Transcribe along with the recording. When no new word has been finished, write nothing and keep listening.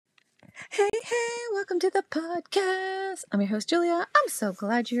Hey, welcome to the podcast. I'm your host, Julia. I'm so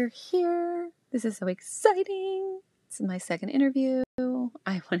glad you're here. This is so exciting. This is my second interview.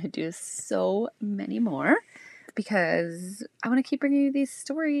 I want to do so many more because I want to keep bringing you these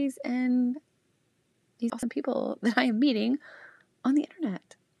stories and these awesome people that I am meeting on the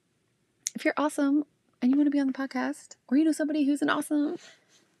internet. If you're awesome and you want to be on the podcast, or you know somebody who's an awesome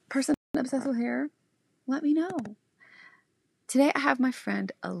person obsessed with hair, let me know. Today I have my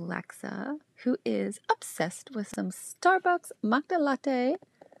friend Alexa, who is obsessed with some Starbucks matcha latte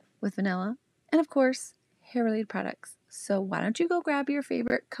with vanilla and, of course, hair-related products. So why don't you go grab your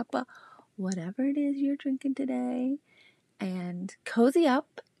favorite cup of whatever it is you're drinking today and cozy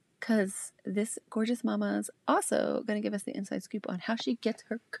up, because this gorgeous mama's also going to give us the inside scoop on how she gets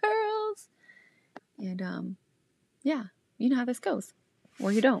her curls. And, yeah, you know how this goes.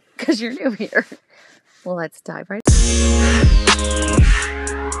 Or you don't, because you're new here. Well, let's dive right in.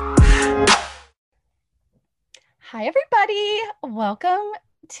 Hi, everybody. Welcome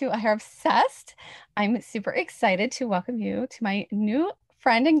to A Hair Obsessed. I'm super excited to welcome you to my new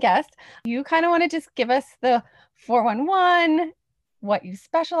friend and guest. You kind of want to just give us the 411, what you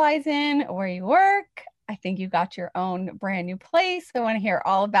specialize in, where you work. I think you got your own brand new place. I want to hear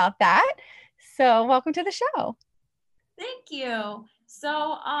all about that. So welcome to the show. Thank you.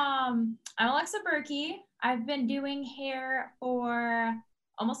 So I'm Alexa Birky. I've been doing hair for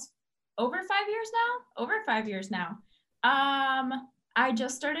almost over 5 years now. Over 5 years now. I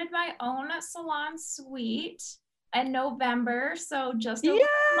just started my own salon suite in November, so just over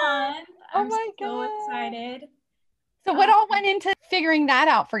a month. I'm so excited. So what all went into figuring that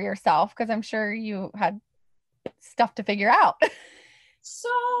out for yourself? Because I'm sure you had stuff to figure out. So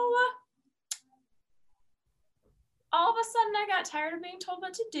all of a sudden I got tired of being told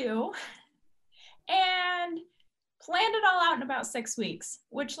what to do and planned it all out in about 6 weeks,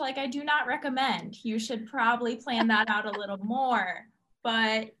 which I do not recommend. You should probably plan that out a little more,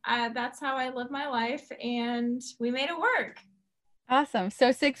 but that's how I live my life, and we made it work. Awesome.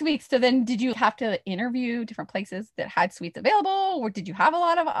 So 6 weeks. So then did you have to interview different places that had suites available, or did you have a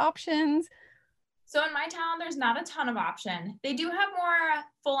lot of options? So in my town, there's not a ton of option. They do have more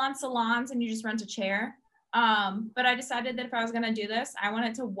full-on salons and you just rent a chair. But I decided that if I was going to do this, I want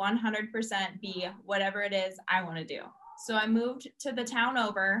it to 100% be whatever it is I want to do. So I moved to the town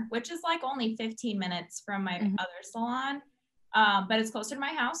over, which is only 15 minutes from my other salon. But it's closer to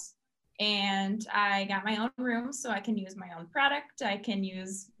my house, and I got my own room so I can use my own product. I can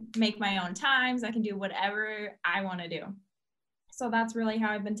make my own times. I can do whatever I want to do. So that's really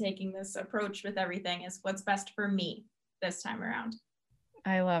how I've been taking this approach with everything, is what's best for me this time around.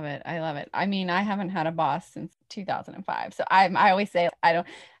 I love it. I love it. I mean, I haven't had a boss since 2005. So I always say, at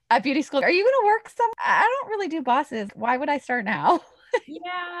beauty school, are you going to work some? I don't really do bosses. Why would I start now?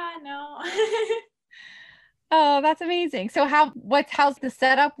 Yeah, no. Oh, that's amazing. So how's the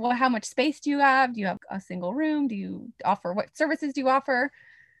setup? How much space do you have? Do you have a single room? What services do you offer?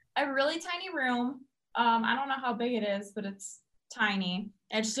 A really tiny room. I don't know how big it is, but it's tiny.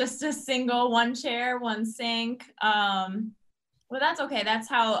 It's just a single, one chair, one sink. Well, that's okay. That's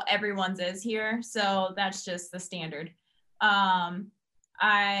how everyone's is here. So that's just the standard.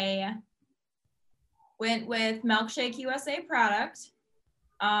 I went with Milkshake USA product.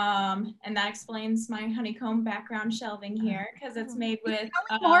 And that explains my honeycomb background shelving here, because it's made with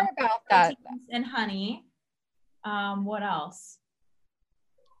more about that and honey. What else?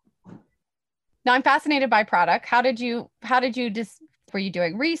 Now I'm fascinated by product. Were you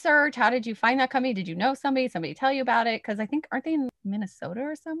doing research? How did you find that company? Did you know somebody tell you about it? Because I think, aren't they in Minnesota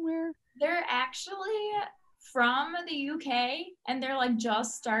or somewhere? They're actually from the UK, and they're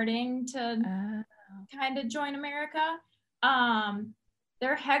just starting to kind of join America.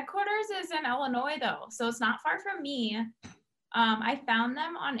 Their headquarters is in Illinois though, so it's not far from me. I found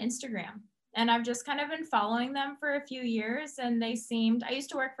them on Instagram, and I've just kind of been following them for a few years, and I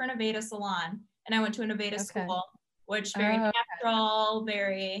used to work for an Aveda salon, and I went to an Aveda school, which very natural,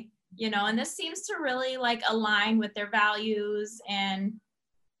 very, and this seems to really align with their values and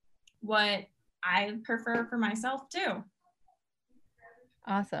what I prefer for myself too.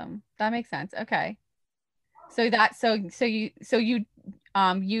 Awesome. That makes sense. Okay. So you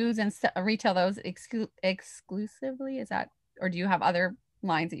use and retail those exclusively? Is that, or do you have other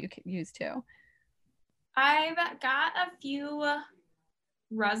lines that you can use too? I've got a few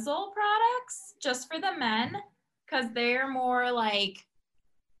Russell products just for the men, because they're more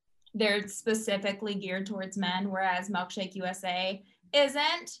they're specifically geared towards men, whereas Milkshake USA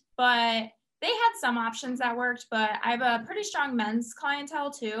isn't, but they had some options that worked. But I have a pretty strong men's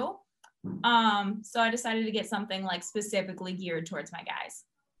clientele too. So I decided to get something specifically geared towards my guys.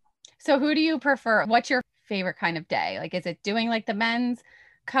 So who do you prefer? What's your favorite kind of day? Like, is it doing like the men's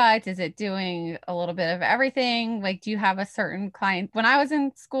cuts? Is it doing a little bit of everything? Like, do you have a certain client? When I was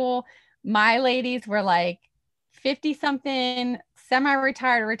in school, my ladies were like 50 something,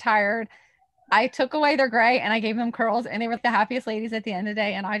 semi-retired, retired. I took away their gray and I gave them curls, and they were the happiest ladies at the end of the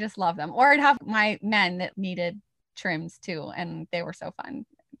day. And I just love them. Or I'd have my men that needed trims too, and they were so fun.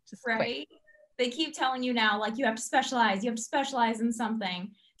 Just right? quick. They keep telling you now, like, you have to specialize in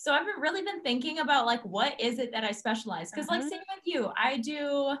something. So I've really been thinking about like, what is it that I specialize? Because like, same with you, I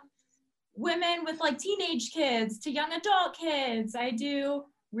do women with like teenage kids to young adult kids. I've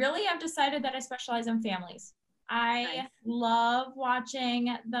decided that I specialize in families. I love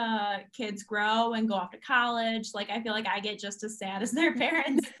watching the kids grow and go off to college. Like, I feel like I get just as sad as their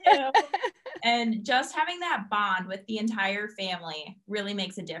parents do. And just having that bond with the entire family really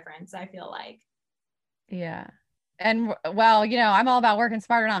makes a difference, I feel like. Yeah. And well, I'm all about working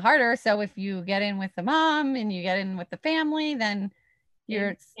smarter, not harder. So if you get in with the mom and you get in with the family, then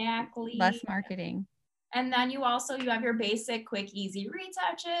you're less Exactly. marketing. And then you have your basic, quick, easy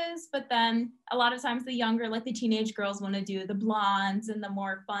retouches. But then a lot of times the younger, like the teenage girls, want to do the blondes and the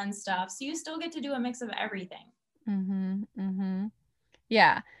more fun stuff. So you still get to do a mix of everything. Mm-hmm. Mm-hmm.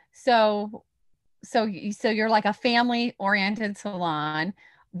 Yeah. So you're like a family oriented salon.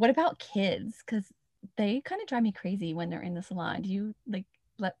 What about kids? Because they kind of drive me crazy when they're in the salon. Do you like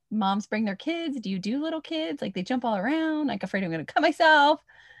let moms bring their kids? Do you do little kids? Like they jump all around, like afraid I'm going to cut myself.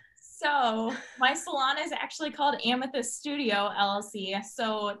 So my salon is actually called Amethyst Studio LLC.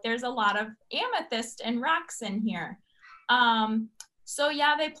 So there's a lot of amethyst and rocks in here. So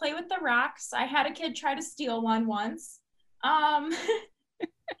yeah, they play with the rocks. I had a kid try to steal one once. Um,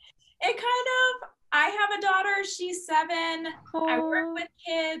 I have a daughter, she's 7. I work Oh, with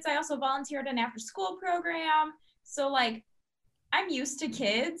kids. I also volunteered an after school program. So like I'm used to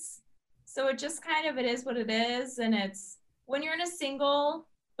kids. So it is what it is. And it's when you're in a single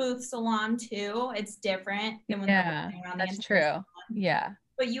booth salon too, it's different than when they're yeah, running around the that's entire true. salon. Yeah.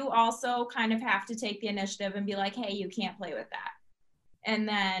 But you also kind of have to take the initiative and be like, hey, you can't play with that. And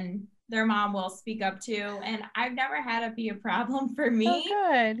then their mom will speak up too. And I've never had it be a problem for Oh, me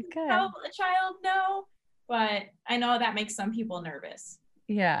good, to tell good. a child no. But I know that makes some people nervous.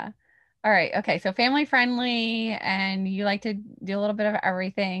 Yeah. All right. Okay. So family friendly and you like to do a little bit of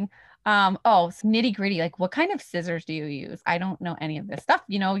everything. Some nitty gritty. Like what kind of scissors do you use? I don't know any of this stuff.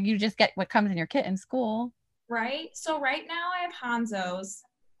 You just get what comes in your kit in school. Right? So right now I have Hanzo's,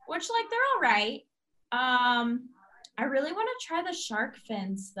 which like they're all right. I really want to try the shark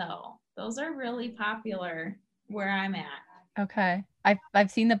fins though. Those are really popular where I'm at. Okay. I've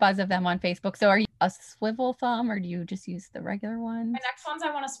seen the buzz of them on Facebook. So are you a swivel thumb or do you just use the regular My ones? next one's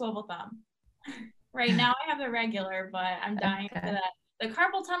I want a swivel thumb. Right now I have the regular, but I'm dying for Okay. that. The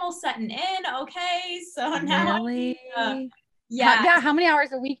carpal tunnel's setting in. Okay, so now I need Really? yeah. How many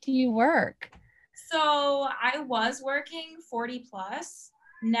hours a week do you work? So I was working 40 plus.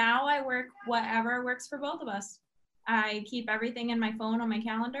 Now I work whatever works for both of us. I keep everything in my phone on my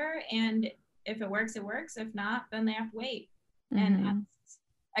calendar, and if it works, it works. If not, then they have to wait. And Mm-hmm.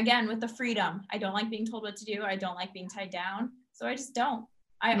 again, with the freedom, I don't like being told what to do. I don't like being tied down. So I just don't.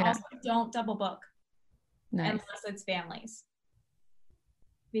 I Yeah. also don't double book Nice. unless it's families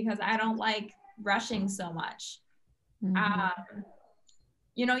because I don't like rushing so much. Mm-hmm. Um,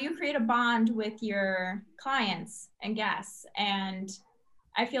 you create a bond with your clients and guests. And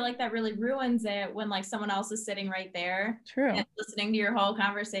I feel like that really ruins it when like someone else is sitting right there and True. listening to your whole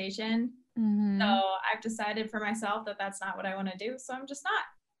conversation. So Mm-hmm. I've decided for myself that that's not what I want to do. So I'm just not.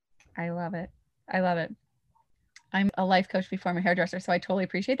 I love it. I love it. I'm a life coach before I'm a hairdresser, so I totally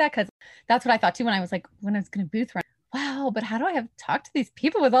appreciate that because that's what I thought too when I was going to booth run. Wow, but how do I have to talk to these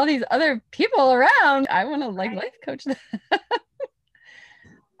people with all these other people around? I want to like life coach them.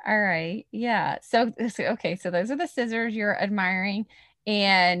 All right. Yeah. Okay. So those are the scissors you're admiring.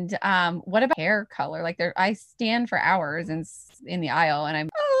 And what about hair color? Like I stand for hours in the aisle and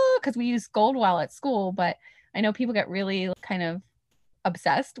because we use Goldwell at school, but I know people get really kind of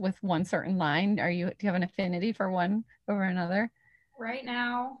obsessed with one certain line. Do you have an affinity for one over another? Right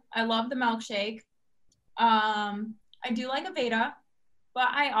now, I love the milkshake. I do like a Veda, but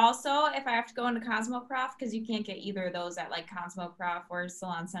I also, if I have to go into Cosmoprof, because you can't get either of those at like Cosmoprof or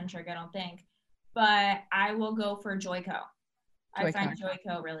Salon Centric, I don't think. But I will go for Joico. I find Joy-Con.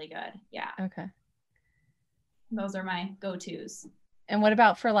 Joico really good. Yeah, Okay. those are my go-tos. And what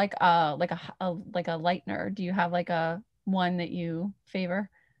about for like a lightener? Do you have like a one that you favor?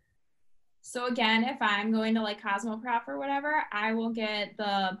 So again, if I'm going to like Cosmoprof or whatever, I will get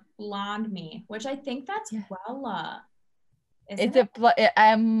the Blonde Me, which I think that's Yeah. Wella. Isn't It's it?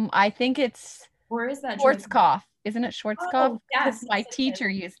 I think it's Or is that Georgia? Schwarzkopf. Isn't it Schwarzkopf? Oh, Because yes, my yes, it is. teacher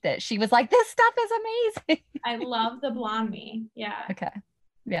used it. She was like, this stuff is amazing. I love the blonde me. Yeah. Okay.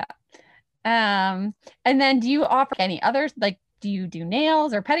 Yeah. And then do you offer any others? Like, do you do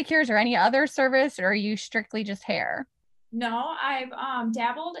nails or pedicures or any other service, or are you strictly just hair? No, I've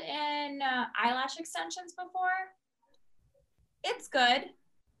dabbled in eyelash extensions before. It's good.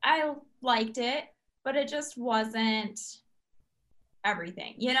 I liked it, but it just wasn't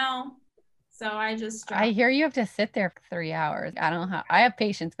everything, you know? So I just I dropped. hear you have to sit there for 3 hours. I don't know how. I have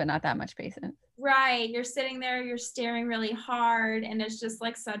patience, but not that much patience. Right. You're sitting there, you're staring really hard, and it's just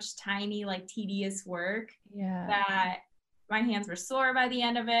like such tiny, like tedious work Yeah. that my hands were sore by the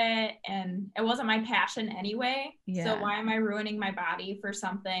end of it. And it wasn't my passion anyway. So Yeah. why am I ruining my body for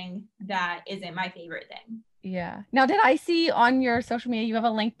something that isn't my favorite thing? Yeah. Now, did I see on your social media you have a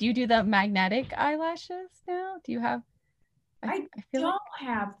link? Do you do the magnetic eyelashes now? Do you have? I I feel like. don't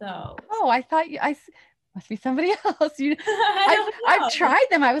have those. Oh, I thought you. Must be somebody else. I don't I've know. tried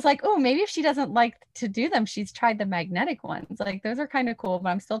them. I was like, oh, maybe if she doesn't like to do them, she's tried the magnetic ones. Like those are kind of cool, but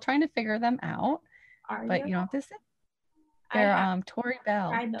I'm still trying to figure them out. Are But you? you don't have to sit. I They're have Tori Bell.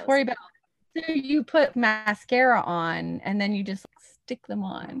 tried those. Tori Bell. So you put mascara on and then you just stick them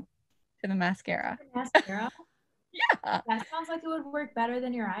on to the mascara. Mascara? Yeah. That sounds like it would work better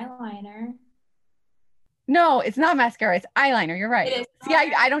than your eyeliner. No, it's not mascara. It's eyeliner. You're right. It is. See,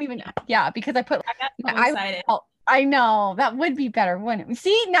 I don't even. Yeah, because I put. I got so I excited. I know that would be better, wouldn't it?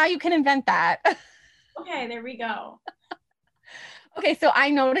 See, now you can invent that. Okay, there we go. Okay, so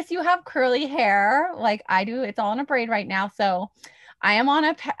I notice you have curly hair like I do. It's all in a braid right now. So I am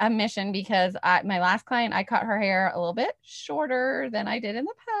on a mission because my last client, I cut her hair a little bit shorter than I did in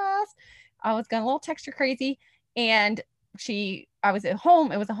the past. I was going a little texture crazy. And I was at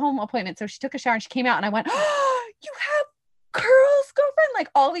home. It was a home appointment. So she took a shower and she came out and I went, oh, you have curls, girlfriend? Like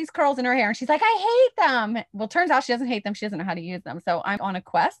all these curls in her hair. And she's like, I hate them. Well, turns out she doesn't hate them. She doesn't know how to use them. So I'm on a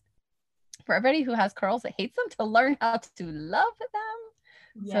quest for everybody who has curls that hates them to learn how to love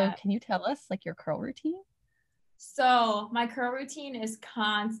them. So Yeah. can you tell us like your curl routine? So my curl routine is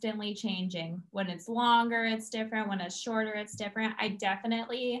constantly changing. When it's longer, it's different. When it's shorter, it's different. I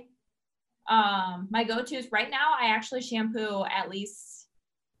definitely, my go-tos right now, I actually shampoo at least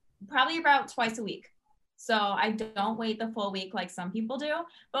probably about twice a week. So I don't wait the full week like some people do,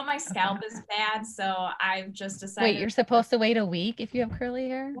 but my scalp is bad. So I've just decided. Wait, you're supposed to wait a week if you have curly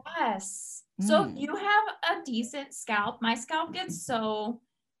hair? Yes. So if you have a decent scalp, my scalp gets so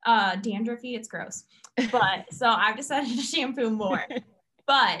dandruffy, it's gross. But so I've decided to shampoo more.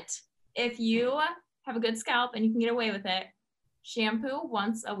 But if you have a good scalp and you can get away with it, shampoo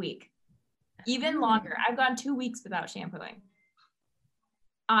once a week. Even longer. I've gone 2 weeks without shampooing.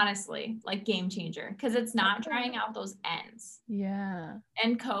 Honestly, like game changer because it's not drying out those ends. Yeah.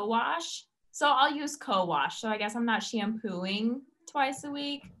 And co-wash. So I'll use co-wash. So I guess I'm not shampooing twice a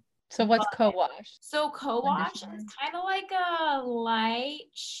week. So what's co-wash? So co-wash is kind of like a light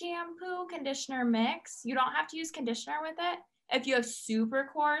shampoo conditioner mix. You don't have to use conditioner with it. If you have super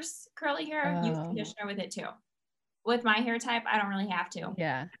coarse curly hair, use conditioner with it too. With my hair type, I don't really have to.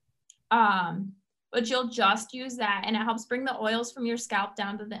 Yeah. But you'll just use that and it helps bring the oils from your scalp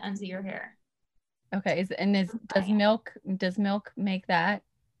down to the ends of your hair. Okay. Does milk make that?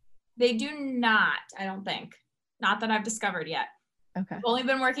 They do not, I don't think. Not that I've discovered yet. Okay. I've only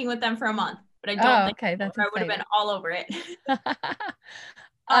been working with them for a month, but I don't think okay. That's I would have been all over it.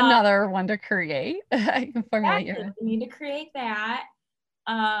 Another one to create. I can formulate You need to create that.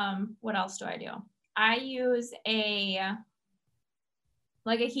 What else do I do? I use a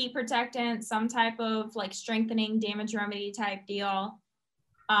heat protectant, some type of like strengthening damage remedy type deal.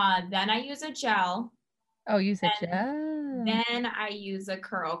 Then I use a gel. Oh, use a gel. Then I use a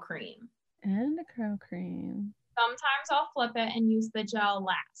curl cream. And a curl cream. Sometimes I'll flip it and use the gel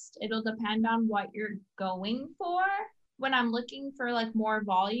last. It'll depend on what you're going for. When I'm looking for like more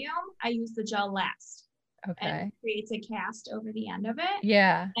volume, I use the gel last. Okay. And it creates a cast over the end of it.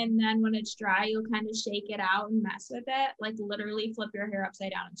 Yeah. And then when it's dry, you'll kind of shake it out and mess with it. Like literally flip your hair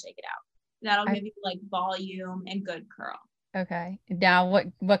upside down and shake it out. That'll give you like volume and good curl. Okay. Now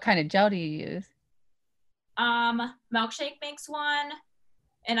what kind of gel do you use? Milkshake makes one.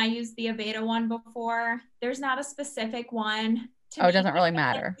 And I used the Aveda one before. There's not a specific one. It doesn't really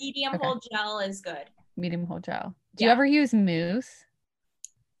matter. Medium hold gel is good. Medium hold gel. Do you ever use mousse?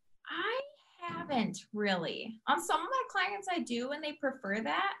 I haven't really. On some of my clients I do and they prefer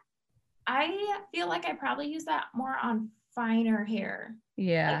that. I feel like I probably use that more on finer hair.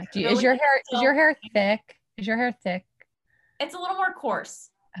 Yeah. Like, is your hair thick? Is your hair thick? It's a little more coarse.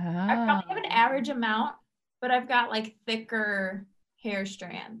 I probably have an average amount. but I've got like thicker hair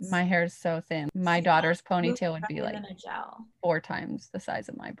strands. My hair is so thin. My See, daughter's that moves ponytail would be better like than a gel. 4 times the size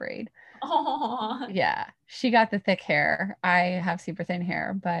of my braid. Oh, Yeah, she got the thick hair. I have super thin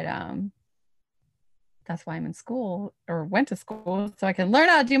hair, but that's why I'm in school or went to school so I can learn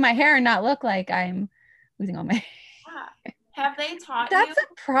how to do my hair and not look like I'm losing all my yeah. Have they taught you? That's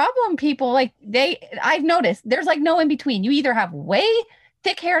a problem, people. Like I've noticed there's like no in between. You either have way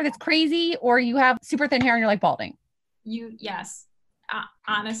thick hair that's crazy or you have super thin hair and you're like balding. Yes.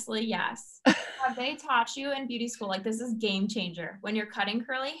 Honestly, yes. Have they taught you in beauty school? Like, this is game changer. When you're cutting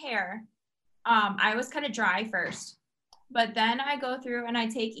curly hair, I always cut it dry first. But then I go through and I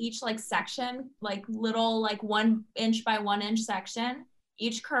take each like section, like little like 1 inch by 1 inch section,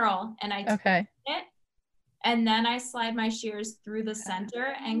 each curl, and I twist it. And then I slide my shears through the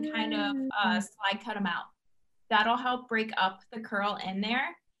center and kind of slide cut them out. That'll help break up the curl in there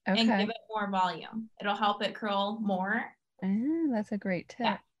and give it more volume. It'll help it curl more. That's a great tip.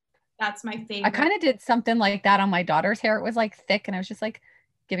 Yeah, that's my favorite. I kind of did something like that on my daughter's hair. It was like thick and I was just like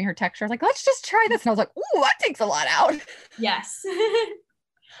giving her texture. I was like, let's just try this. And I was like, ooh, that takes a lot out. Yes.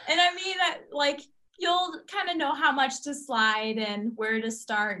 And I mean, like, you'll kind of know how much to slide and where to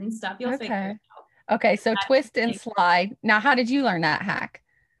start and stuff. You'll figure it out. Okay, so twist and slide. Now, how did you learn that hack?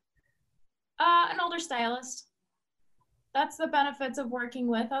 An older stylist. That's the benefits of working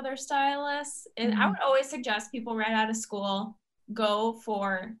with other stylists. I would always suggest people right out of school go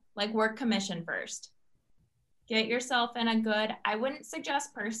for like work commission first. Get yourself in a good, I wouldn't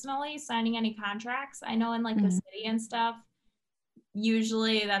suggest personally signing any contracts. I know in like the city and stuff,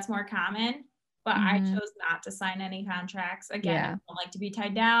 usually that's more common, but I chose not to sign any contracts. Again, I don't like to be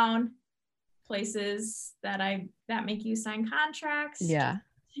tied down. Places that make you sign contracts. Yeah.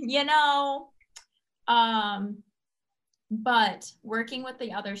 You know, but working with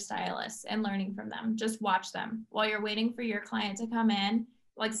the other stylists and learning from them, just watch them while you're waiting for your client to come in.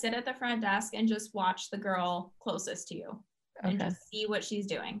 Like sit at the front desk and just watch the girl closest to you and just see what she's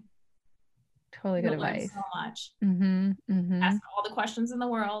doing. Totally good advice. So much. Ask all the questions in the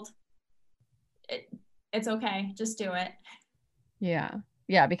world. It's okay. Just do it.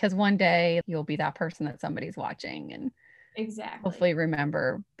 Yeah, because one day you'll be that person that somebody's watching and hopefully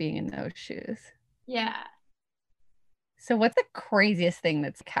remember being in those shoes. Yeah. So what's the craziest thing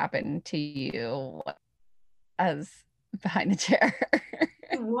that's happened to you as behind the chair?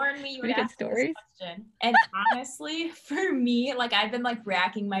 You warned me you would ask stories? this question. And honestly, for me, like I've been like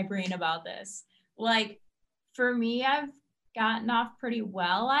racking my brain about this. Like for me, I've gotten off pretty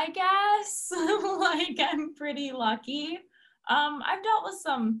well, I guess. Like I'm pretty lucky. I've dealt with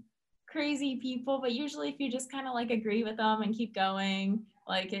some crazy people, but usually if you just kind of like agree with them and keep going,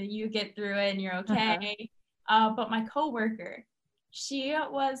 like you get through it and you're okay. But my coworker, she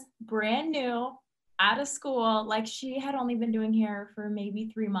was brand new out of school. Like she had only been doing hair for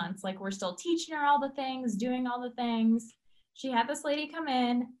maybe 3 months. Like we're still teaching her all the things, doing all the things. She had this lady come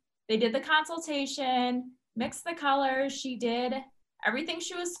in. They did the consultation, mixed the colors. She did everything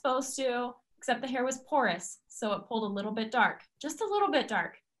she was supposed to, except the hair was porous. So it pulled a little bit dark, just a little bit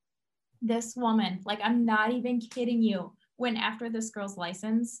dark. This woman, like I'm not even kidding you, went after this girl's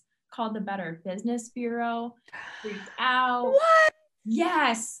license, called the Better Business Bureau, freaked out. What?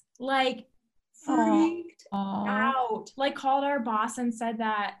 Yes, like freaked out. Like called our boss and said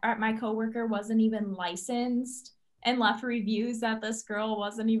that my coworker wasn't even licensed and left reviews that this girl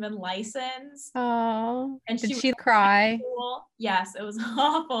wasn't even licensed. And did she was cry? cool. Yes, it was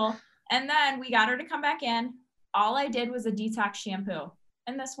awful. And then we got her to come back in. All I did was a detox shampoo.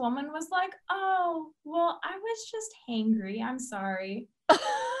 And this woman was like, oh, well, I was just hangry. I'm sorry.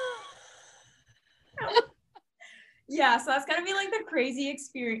 Yeah, so that's gonna be like the crazy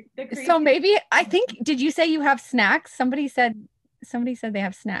experience. So maybe I think, did you say you have snacks? Somebody said they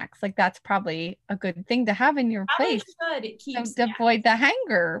have snacks. Like that's probably a good thing to have in your place. To avoid the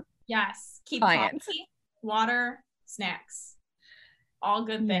hanger. Yes, keep coffee, water, snacks, all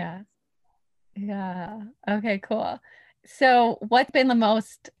good things. Yeah. Okay, cool. So what's been the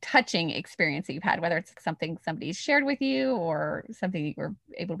most touching experience that you've had, whether it's something somebody's shared with you or something you were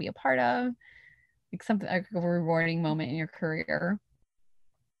able to be a part of? Like something like a rewarding moment in your career?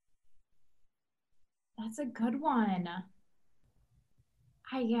 That's a good one.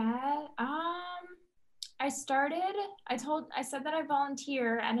 I said that I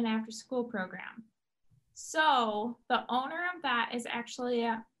volunteer at an after school program. So the owner of that is actually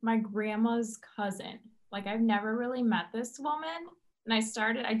my grandma's cousin. Like I've never really met this woman. And I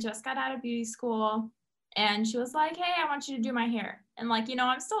just got out of beauty school and she was like, hey, I want you to do my hair. And like,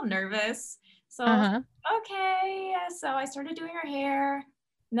 I'm still nervous. So okay. So I started doing her hair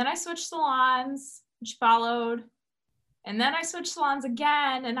and then I switched salons which followed. And then I switched salons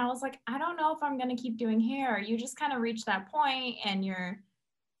again, and I was like, I don't know if I'm going to keep doing hair. You just kind of reach that point and you're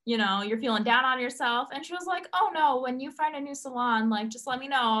feeling down on yourself. And she was like, oh no, when you find a new salon, like, just let me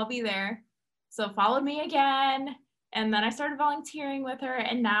know, I'll be there. So followed me again. And then I started volunteering with her,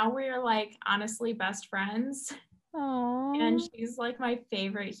 and now we're like honestly best friends. Oh, And she's like my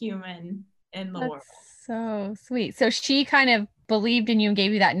favorite human in the world. that's so sweet. So she kind of believed in you and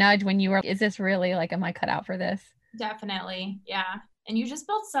gave you that nudge when you were, is this really like, am I cut out for this? Definitely. Yeah. And you just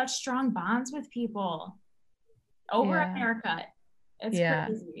build such strong bonds with people over a haircut. It's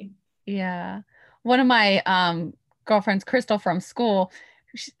crazy. Yeah. One of my girlfriends, Crystal from school,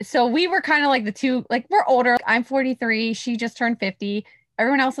 so we were kind of like the two, like we're older. I'm 43, she just turned 50.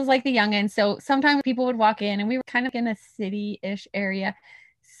 Everyone else is like the youngin. So sometimes people would walk in and we were kind of in a city-ish area.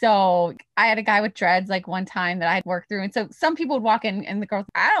 So I had a guy with dreads like one time that I'd worked through. And so some people would walk in and the girls,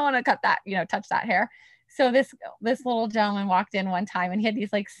 I don't want to cut that, touch that hair. So this little gentleman walked in one time and he had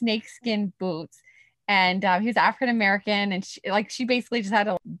these like snake skin boots. And he was African American, and she basically just had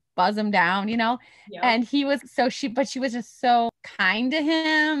to buzz him down, Yep. And he was but she was just so kind to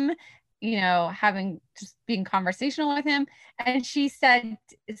him, having just being conversational with him. And she said,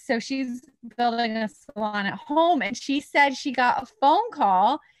 so she's building a salon at home, and she said she got a phone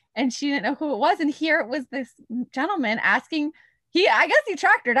call and she didn't know who it was. And here it was this gentleman asking, I guess he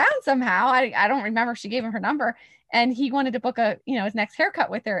tracked her down somehow. I don't remember if she gave him her number. And he wanted to book his next haircut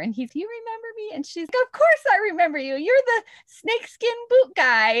with her. And do you remember me? And she's like, of course I remember you. You're the snakeskin boot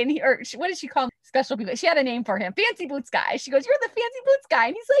guy. And what did she call him? Special boot. She had a name for him, fancy boots guy. She goes, you're the fancy boots guy.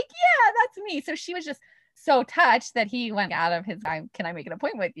 And he's like, yeah, that's me. So she was just so touched that he went out of his time. Can I make an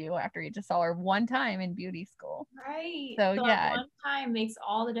appointment with you? After he just saw her one time in beauty school. Right. So yeah. One time makes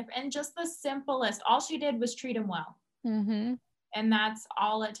all the difference. And just the simplest, all she did was treat him well. Mm-hmm. And that's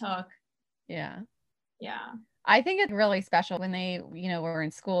all it took. Yeah. Yeah. I think it's really special when they, were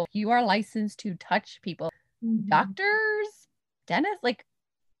in school. You are licensed to touch people. Mm-hmm. Doctors, dentists, like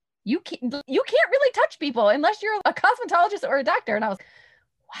you can't really touch people unless you're a cosmetologist or a doctor. And I was,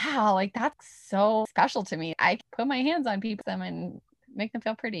 wow, like that's so special to me. I put my hands on people and make them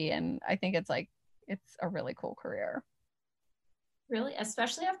feel pretty. And I think it's a really cool career. Really,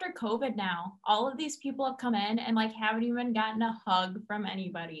 especially after COVID now, all of these people have come in and like haven't even gotten a hug from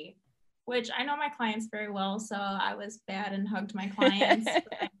anybody. Which I know my clients very well, so I was bad and hugged my clients.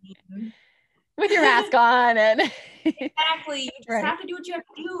 With your mask on and exactly, you just have to do what you have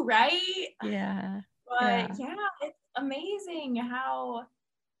to do, right? Yeah. But yeah, it's amazing how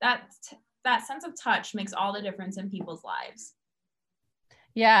that sense of touch makes all the difference in people's lives.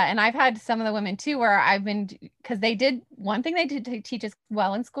 Yeah, and I've had some of the women too where because one thing they did teach us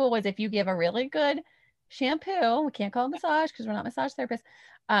well in school was if you give a really good shampoo, we can't call it massage because we're not massage therapists.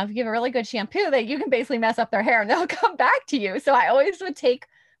 If you give a really good shampoo, that you can basically mess up their hair and they'll come back to you. So I always would take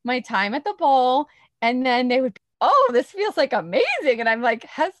my time at the bowl, and then they would, oh, this feels like amazing. And I'm like,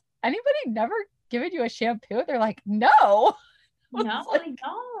 has anybody never given you a shampoo? They're like, no. No, they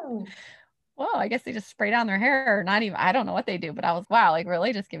don't. Well, I guess they just spray down their hair, or not even, I don't know what they do, but I was, wow, like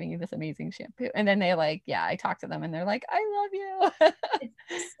really just giving you this amazing shampoo. And then they I talk to them and they're like, I love you. It's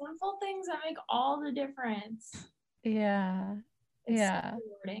the simple things that make all the difference. Yeah. It's so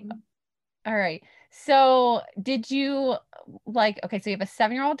rewarding. All right. So did you okay, so you have a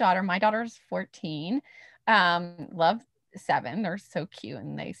 7-year-old daughter. My daughter's 14. Love 7. They're so cute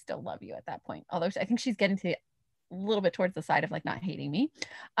and they still love you at that point. Although I think she's getting to a little bit towards the side of like not hating me.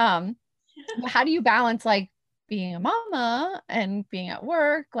 How do you balance like being a mama and being at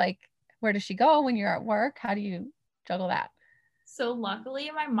work? Like, where does she go when you're at work? How do you juggle that? So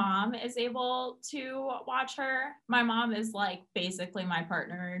luckily my mom is able to watch her. My mom is like basically my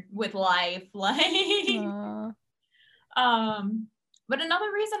partner with life. Like, but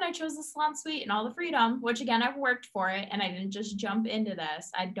another reason I chose the salon suite and all the freedom, which again, I've worked for it and I didn't just jump into this.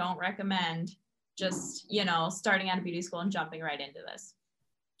 I don't recommend just, starting out of beauty school and jumping right into this.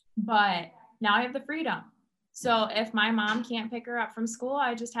 But now I have the freedom. So if my mom can't pick her up from school,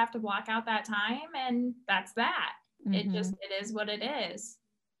 I just have to block out that time and that's that. Mm-hmm. It is what it is.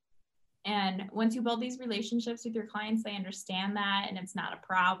 And once you build these relationships with your clients, they understand that and it's not a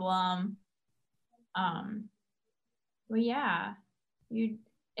problem. Well, yeah,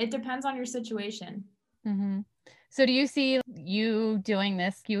 it depends on your situation. Mm-hmm. So do you see you doing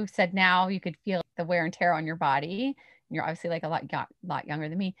this? You said now you could feel the wear and tear on your body. You're obviously like a lot younger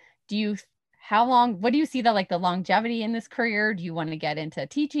than me. What do you see the longevity in this career? Do you want to get into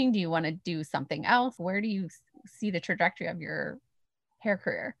teaching? Do you want to do something else? Where do you see the trajectory of your hair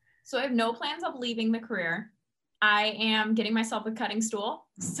career? So I have no plans of leaving the career. I am getting myself a cutting stool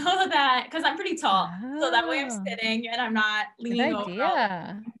so that, because I'm pretty tall, so that way I'm Oh, sitting and I'm not good leaning over all the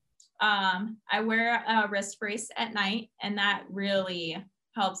idea. I wear a wrist brace at night, and that really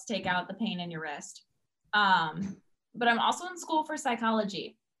helps take out the pain in your wrist. But I'm also in school for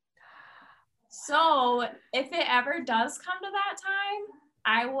psychology. So if it ever does come to that time,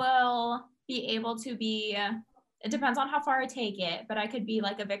 I will be able to be, it depends on how far I take it, but I could be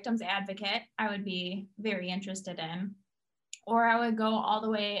like a victim's advocate. I would be very interested in, or I would go all the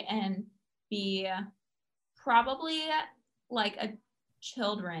way and be probably like a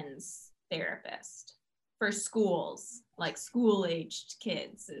children's therapist for schools, like school-aged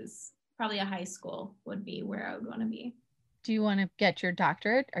kids is probably a high school would be where I would want to be. Do you want to get your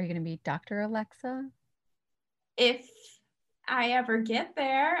doctorate? Are you going to be Dr. Alexa? If I ever get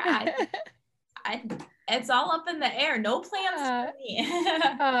there, it's all up in the air. No plans for me.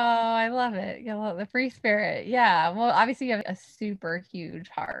 Oh, I love it. You love the free spirit. Yeah. Well, obviously you have a super huge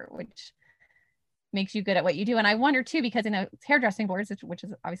heart, which makes you good at what you do. And I wonder too, because in a hairdressing boards, which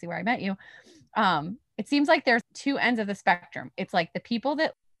is obviously where I met you, it seems like there's two ends of the spectrum. It's like the people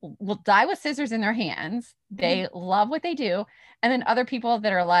that will die with scissors in their hands. They love what they do. And then other people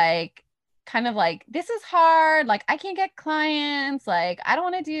that are like, kind of like, this is hard. Like, I can't get clients. Like, I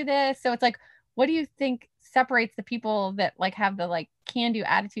don't want to do this. So it's like, what do you think separates the people that like have the like can do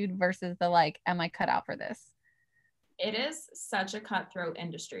attitude versus the like, am I cut out for this? It is such a cutthroat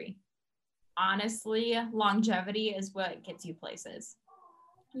industry. Honestly, longevity is what gets you places.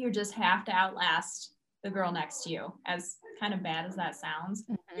 You just have to outlast the girl next to you. As kind of bad as that sounds,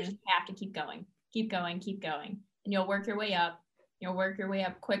 you just have to keep going, keep going, keep going. And you'll work your way up. You'll work your way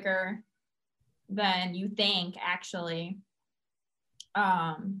up quicker than you think, actually.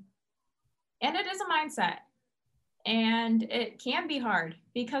 And it is a mindset. And it can be hard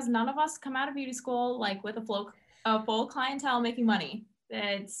because none of us come out of beauty school like with a full clientele making money.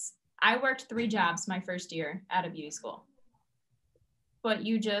 I worked 3 jobs my first year out of beauty school. But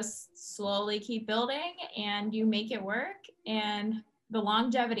you just slowly keep building and you make it work, and the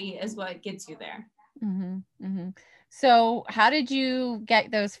longevity is what gets you there. Mm-hmm, mm-hmm. So how did you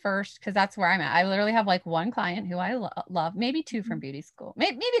get those first? Because that's where I'm at. I literally have like one client who I love, maybe 2 from beauty school,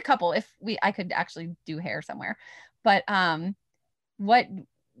 maybe a couple if I could actually do hair somewhere. But what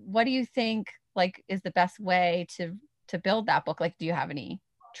do you think like is the best way to build that book? Like, do you have any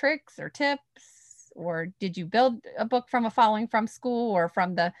tricks or tips, or did you build a book from a following from school or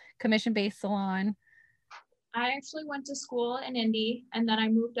from the commission-based salon? I actually went to school in Indy, and then I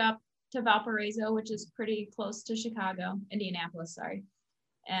moved up to Valparaiso, which is pretty close to Chicago, Indianapolis, sorry,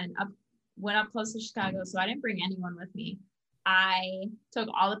 and went up close to Chicago. So I didn't bring anyone with me. I took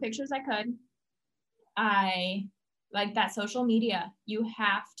all the pictures I could. I like that social media. You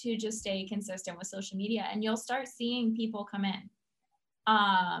have to just stay consistent with social media, and you'll start seeing people come in.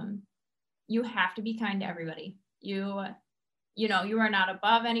 You have to be kind to everybody. You are not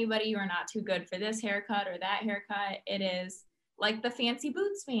above anybody. You are not too good for this haircut or that haircut. It is like the fancy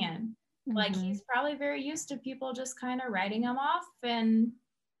boots man. Mm-hmm. Like he's probably very used to people just kind of writing him off and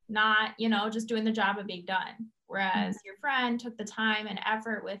not, just doing the job of being done. Whereas your friend took the time and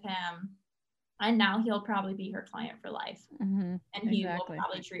effort with him, and now he'll probably be her client for life. Mm-hmm. And he will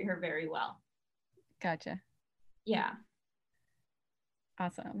probably treat her very well. Gotcha. Yeah.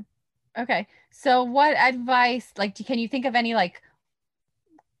 Awesome. Okay. So what advice, like, can you think of any like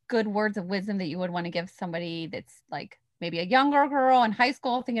good words of wisdom that you would want to give somebody that's like maybe a younger girl in high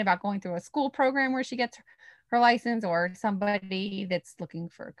school thinking about going through a school program where she gets her license, or somebody that's looking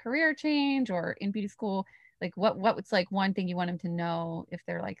for a career change or in beauty school? Like what's like one thing you want them to know if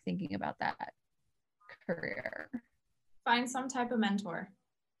they're like thinking about that career? Find some type of mentor.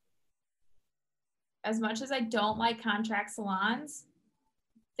 As much as I don't like contract salons,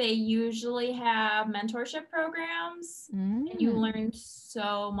 they usually have mentorship programs, and you learn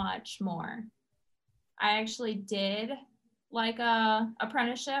so much more. I actually did like a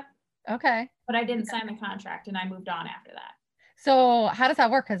apprenticeship. Okay. But I didn't sign the contract, and I moved on after that. So how does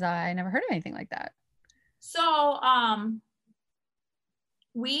that work? Because I never heard of anything like that. So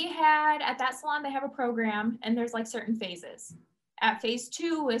we had at that salon, they have a program, and there's like certain phases. At phase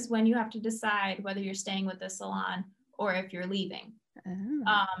 2 is when you have to decide whether you're staying with the salon or if you're leaving.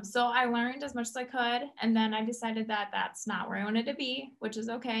 Oh. So I learned as much as I could, and then I decided that that's not where I wanted to be, which is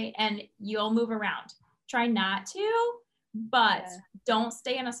okay. And you'll move around. Try not to, but don't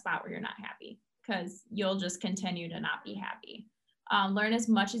stay in a spot where you're not happy, because you'll just continue to not be happy. Learn as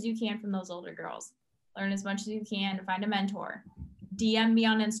much as you can from those older girls. Learn as much as you can to find a mentor. DM me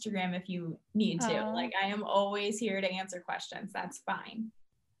on Instagram if you need to. Like, I am always here to answer questions. That's fine.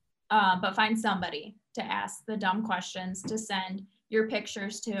 but find somebody to ask the dumb questions, to send your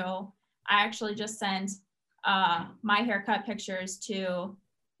pictures to. I actually just sent my haircut pictures to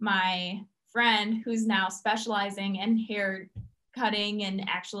my friend who's now specializing in hair cutting and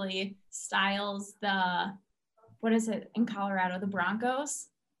actually styles the, what is it in Colorado, the Broncos.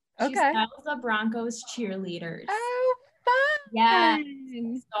 She Okay. styles the Broncos cheerleaders. Oh, fun. Yeah.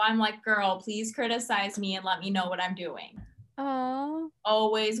 So I'm like, girl, please criticize me and let me know what I'm doing. Oh.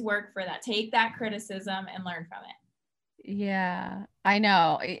 Always work for that. Take that criticism and learn from it. Yeah, I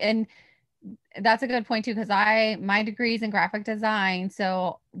know. And that's a good point too, because my degree's in graphic design.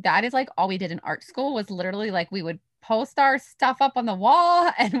 So that is like all we did in art school was literally like we would post our stuff up on the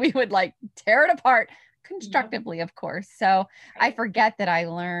wall and we would like tear it apart constructively, of course. So I forget that I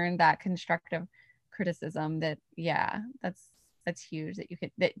learned that constructive criticism that, yeah, that's huge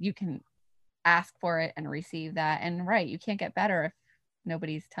that you can ask for it and receive that. And right, you can't get better if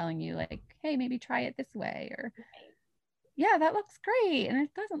nobody's telling you like, hey, maybe try it this way, or yeah, that looks great. And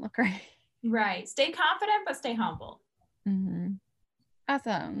it doesn't look great. Right. Stay confident, but stay humble. Mm-hmm.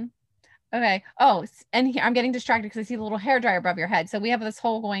 Awesome. Okay. Oh, and here, I'm getting distracted because I see the little hair dryer above your head. So we have this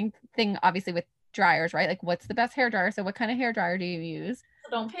whole going thing, obviously, with dryers, right? Like, what's the best hair dryer? So what kind of hair dryer do you use?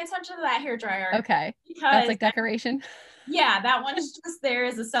 So don't pay attention to that hair dryer. Okay. Because that's like decoration. Yeah, that one is just there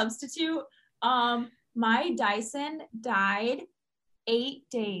as a substitute. My Dyson died 8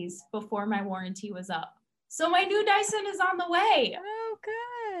 days before my warranty was up. So my new Dyson is on the way. Oh,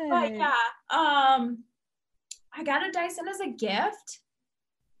 good. But yeah, I got a Dyson as a gift.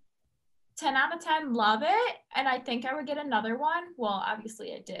 10 out of 10, love it. And I think I would get another one. Well,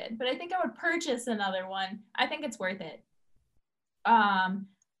 obviously I did, but I think I would purchase another one. I think it's worth it.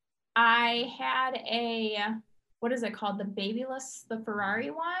 I had a, what is it called? The Babyless, the Ferrari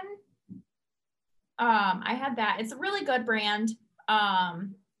one. I had that. It's a really good brand.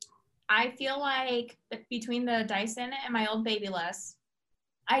 I feel like between the Dyson and my old Babyless,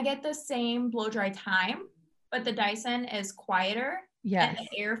 I get the same blow dry time, but the Dyson is quieter. Yes. And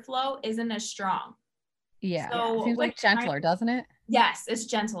the airflow isn't as strong. Yeah. So, seems like gentler, doesn't it? Yes, it's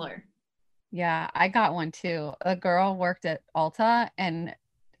gentler. Yeah, I got one too. A girl worked at Ulta and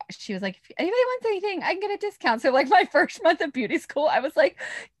she was like, if anybody wants anything, I can get a discount. So like my first month of beauty school, I was like,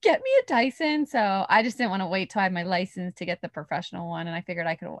 get me a Dyson. So I just didn't want to wait till I had my license to get the professional one. And I figured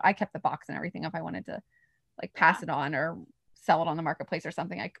I kept the box and everything. If I wanted to like pass it on or sell it on the marketplace or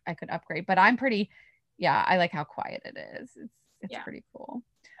something, I could upgrade. But I'm pretty, yeah, I like how quiet it is. It's pretty cool.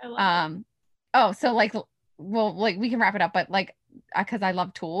 I love it. Oh, so like, well, like we can wrap it up, but like, cause I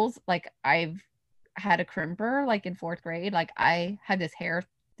love tools. Like I've had a crimper like in 4th grade. Like I had this hair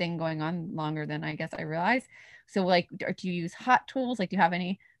thing going on longer than I guess I realized. So like, do you use hot tools? Like, do you have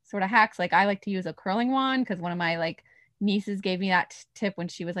any sort of hacks? Like I like to use a curling wand because one of my like nieces gave me that tip when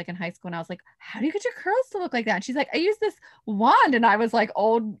she was like in high school. And I was like, how do you get your curls to look like that? And she's like, I use this wand. And I was like,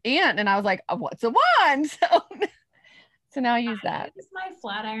 old aunt. And I was like, what's a wand? So now I use that. I use my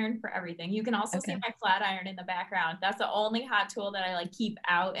flat iron for everything. You can also see my flat iron in the background. That's the only hot tool that I like keep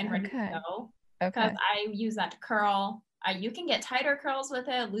out and ready to go. Because I use that to curl. You can get tighter curls with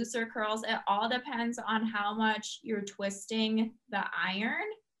it, looser curls. It all depends on how much you're twisting the iron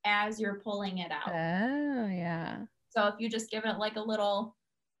as you're pulling it out. Oh, yeah. So if you just give it like a little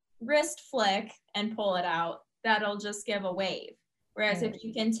wrist flick and pull it out, that'll just give a wave. Whereas if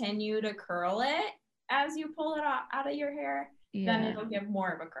you continue to curl it as you pull it out of your hair, then it'll give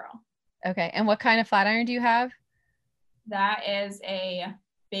more of a curl. Okay. And what kind of flat iron do you have? That is a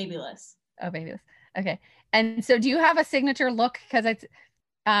Babyless. Oh, Babyless. Okay. And so do you have a signature look? Because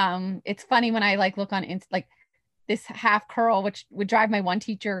it's funny when I like look on like this half curl, which would drive my one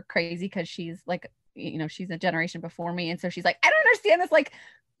teacher crazy because she's like, you know, she's a generation before me. And so she's like, I don't understand this like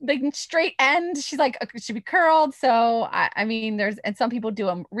straight end. She's like, it should be curled. So I mean, and some people do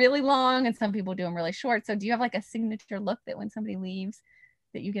them really long and some people do them really short. So do you have like a signature look that when somebody leaves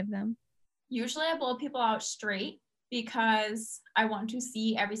that you give them? Usually I blow people out straight because I want to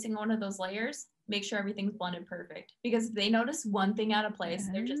see every single one of those layers, make sure everything's blended perfect. Because if they notice one thing out of place,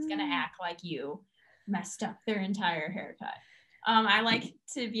 they're just gonna act like you messed up their entire haircut. I like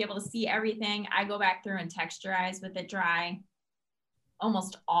to be able to see everything. I go back through and texturize with it dry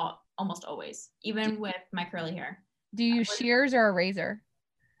almost always, even with my curly hair. Do you use shears or a razor?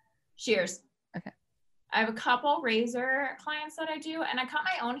 Shears. Okay. I have a couple razor clients that I do, and I cut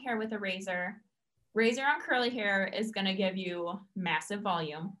my own hair with a razor. Razor on curly hair is going to give you massive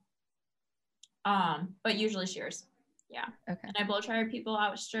volume, but usually shears. Yeah. Okay. And I blow dry people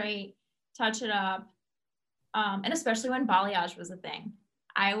out straight, touch it up, and especially when balayage was a thing.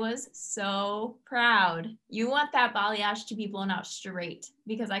 I was so proud. You want that balayage to be blown out straight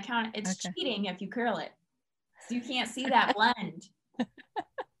because it's cheating if you curl it. So you can't see that blend.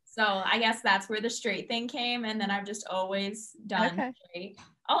 So I guess that's where the straight thing came. And then I've just always done straight.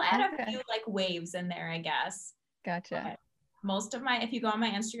 I'll add a few like waves in there, I guess. Gotcha. But if you go on my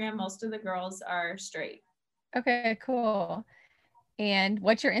Instagram, most of the girls are straight. Okay, cool. And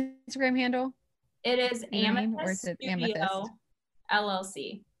what's your Instagram handle? It is Amethyst Studio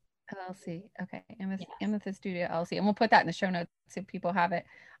LLC. LLC. Okay. Amethyst Studio LLC. And we'll put that in the show notes so people have it.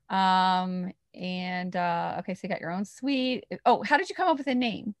 Okay, so you got your own suite. Oh, how did you come up with a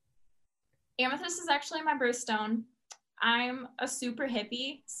name? Amethyst is actually my birthstone. I'm a super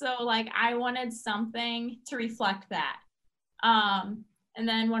hippie, so like I wanted something to reflect that. And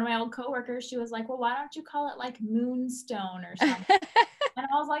then one of my old coworkers, she was like, well, why don't you call it like Moonstone or something? And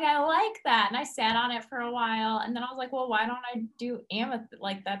I was like, I like that. And I sat on it for a while. And then I was like, well, why don't I do amethyst?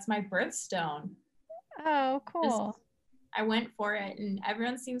 Like, that's my birthstone. Oh, cool. I went for it and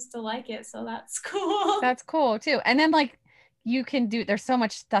everyone seems to like it. So that's cool. That's cool too. And then like there's so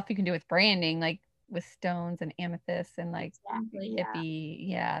much stuff you can do with branding, like with stones and amethysts and like hippie.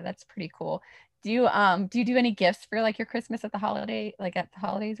 Yeah, that's pretty cool. Do you do any gifts for like your Christmas at the holidays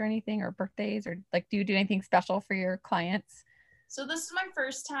or anything, or birthdays, or like do you do anything special for your clients? So this is my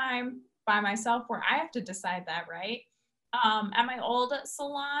first time by myself where I have to decide that, right? At my old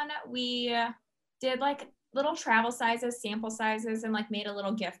salon, we did like little travel sizes, sample sizes, and like made a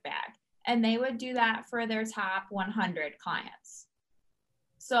little gift bag. And they would do that for their top 100 clients.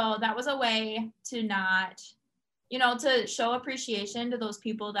 So that was a way to not, to show appreciation to those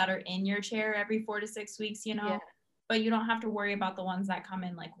people that are in your chair every 4 to 6 weeks, but you don't have to worry about the ones that come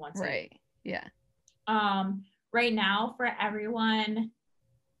in like once a week. Yeah. Right now for everyone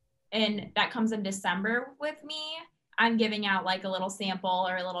that comes in December with me, I'm giving out like a little sample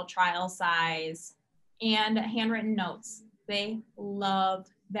or a little trial size and handwritten notes. They love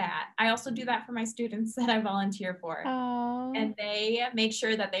that. I also do that for my students that I volunteer for. Aww. And they make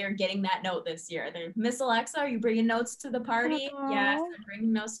sure that they are getting that note this year. They're, Miss Alexa, are you bringing notes to the party? Aww. Yes, I'm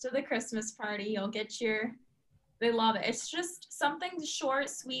bringing notes to the Christmas party. You'll get they love it. It's just something short,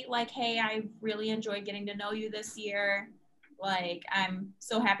 sweet, like, hey, I really enjoyed getting to know you this year. Like, I'm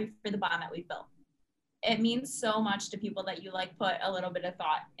so happy for the bond that we built. It means so much to people that you like put a little bit of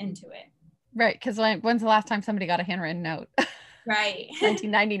thought into it. Right, because when's the last time somebody got a handwritten note? Right.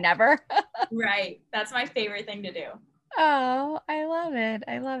 1990, never. Right. That's my favorite thing to do. Oh, I love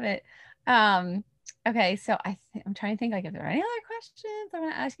it. Okay, so I'm trying to think like if there are any other questions I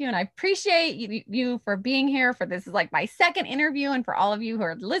want to ask you, and I appreciate you for being here for this is like my second interview, and for all of you who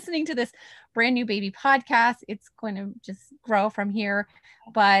are listening to this brand new baby podcast, it's going to just grow from here.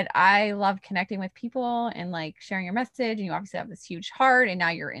 But I love connecting with people and like sharing your message, and you obviously have this huge heart, and now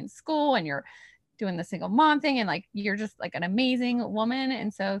you're in school and you're doing the single mom thing, and like you're just like an amazing woman.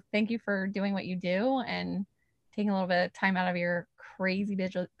 And so thank you for doing what you do and taking a little bit of time out of your crazy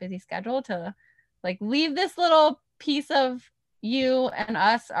busy schedule to like leave this little piece of you and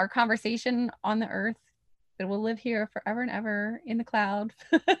us, our conversation on the earth that will live here forever and ever in the cloud.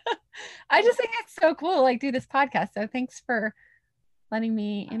 I just think it's so cool, like do this podcast. So thanks for letting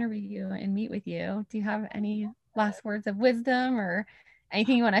me interview you and meet with you. Do you have any last words of wisdom or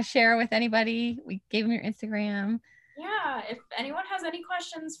anything you want to share with anybody? We gave them your Instagram. Yeah, if anyone has any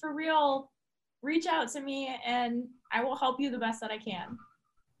questions for real, reach out to me and I will help you the best that I can.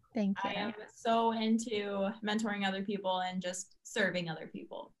 Thank you. I am so into mentoring other people and just serving other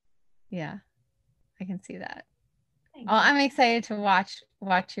people. Yeah, I can see that. I'm excited to watch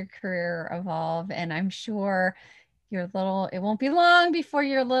your career evolve, and I'm sure it won't be long before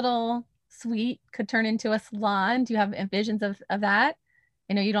your little suite could turn into a salon. Do you have visions of that?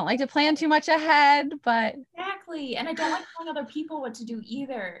 I know you don't like to plan too much ahead, but exactly. And I don't like telling other people what to do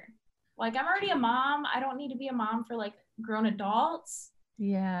either. Like, I'm already a mom. I don't need to be a mom for like grown adults.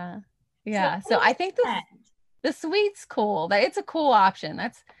 Yeah. So I think the suite's cool. It's a cool option.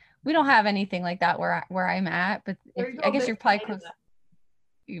 We don't have anything like that where I'm at, but I guess you're probably close.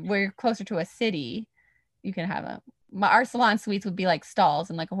 Where you're closer to a city, you can have our salon suites would be like stalls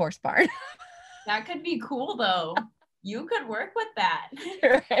and like a horse barn. That could be cool though. You could work with that.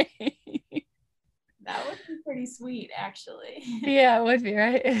 Right. That would be pretty sweet, actually. Yeah, it would be,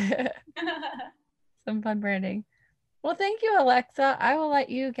 right? Some fun branding. Well, thank you, Alexa. I will let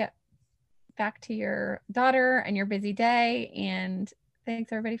you get back to your daughter and your busy day. And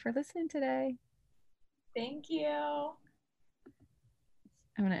thanks, everybody, for listening today. Thank you.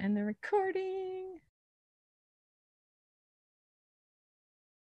 I'm going to end the recording.